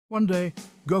One day,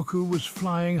 Goku was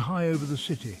flying high over the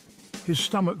city, his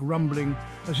stomach rumbling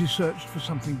as he searched for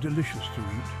something delicious to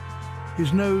eat.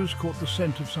 His nose caught the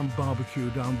scent of some barbecue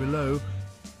down below,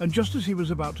 and just as he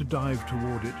was about to dive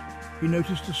toward it, he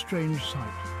noticed a strange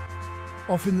sight.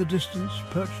 Off in the distance,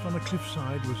 perched on a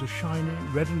cliffside, was a shiny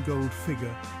red and gold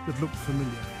figure that looked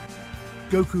familiar.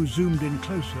 Goku zoomed in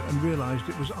closer and realized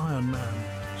it was Iron Man,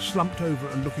 slumped over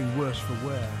and looking worse for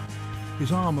wear.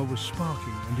 His armor was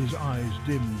sparking and his eyes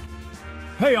dimmed.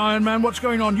 "Hey, Iron Man, what's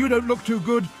going on? You don't look too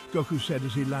good," Goku said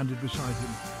as he landed beside him.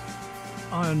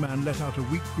 Iron Man let out a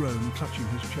weak groan, clutching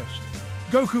his chest.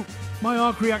 "Goku, my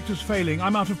arc reactor's failing.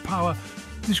 I'm out of power.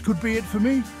 This could be it for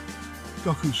me."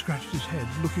 Goku scratched his head,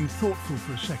 looking thoughtful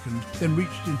for a second, then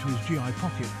reached into his GI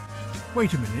pocket.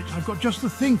 "Wait a minute, I've got just the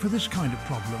thing for this kind of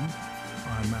problem."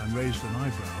 Iron Man raised an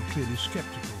eyebrow, clearly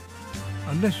skeptical.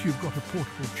 "Unless you've got a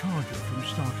portable charger from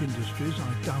Stark Industries,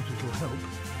 I doubt it'll help."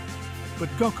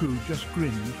 But Goku just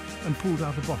grinned and pulled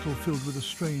out a bottle filled with a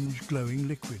strange, glowing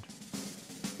liquid.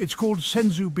 "It's called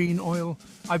Senzu Bean Oil.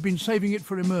 I've been saving it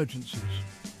for emergencies."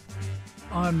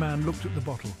 Iron Man looked at the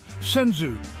bottle.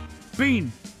 "Senzu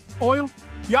Bean Oil?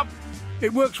 Yup,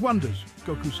 it works wonders,"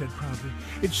 Goku said proudly.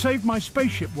 "It saved my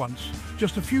spaceship once.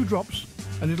 Just a few drops,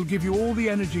 and it'll give you all the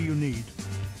energy you need."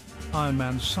 Iron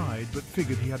Man sighed, but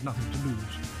figured he had nothing to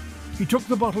lose. He took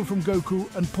the bottle from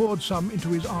Goku and poured some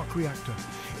into his arc reactor.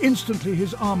 Instantly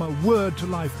his armor whirred to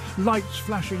life, lights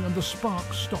flashing and the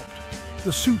sparks stopped.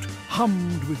 The suit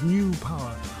hummed with new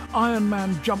power. Iron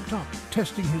Man jumped up,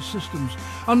 testing his systems.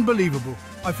 "Unbelievable.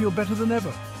 I feel better than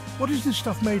ever. What is this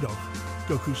stuff made of?"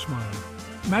 Goku smiled.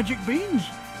 "Magic beans?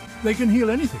 They can heal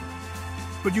anything.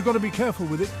 But you've got to be careful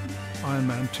with it." Iron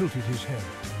Man tilted his head.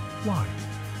 "Why?"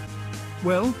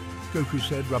 "Well," Goku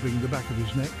said, rubbing the back of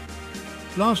his neck,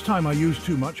 "last time I used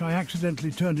too much, I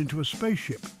accidentally turned into a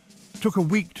spaceship. Took a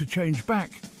week to change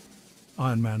back."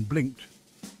 Iron Man blinked.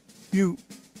 "You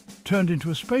turned into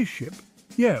a spaceship?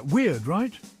 Yeah, weird,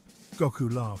 right?"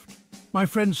 Goku laughed. "My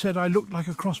friend said I looked like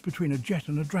a cross between a jet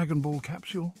and a Dragon Ball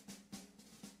capsule."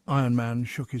 Iron Man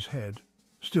shook his head,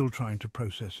 still trying to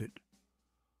process it.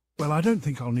 "Well, I don't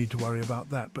think I'll need to worry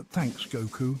about that, but thanks,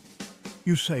 Goku.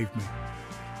 You saved me.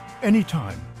 Any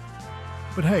time.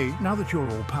 But hey, now that you're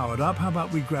all powered up, how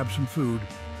about we grab some food?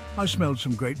 I smelled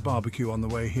some great barbecue on the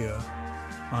way here."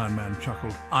 Iron Man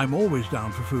chuckled. "I'm always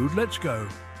down for food. Let's go."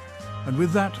 And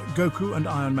with that, Goku and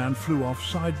Iron Man flew off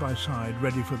side by side,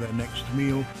 ready for their next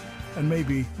meal and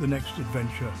maybe the next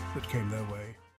adventure that came their way.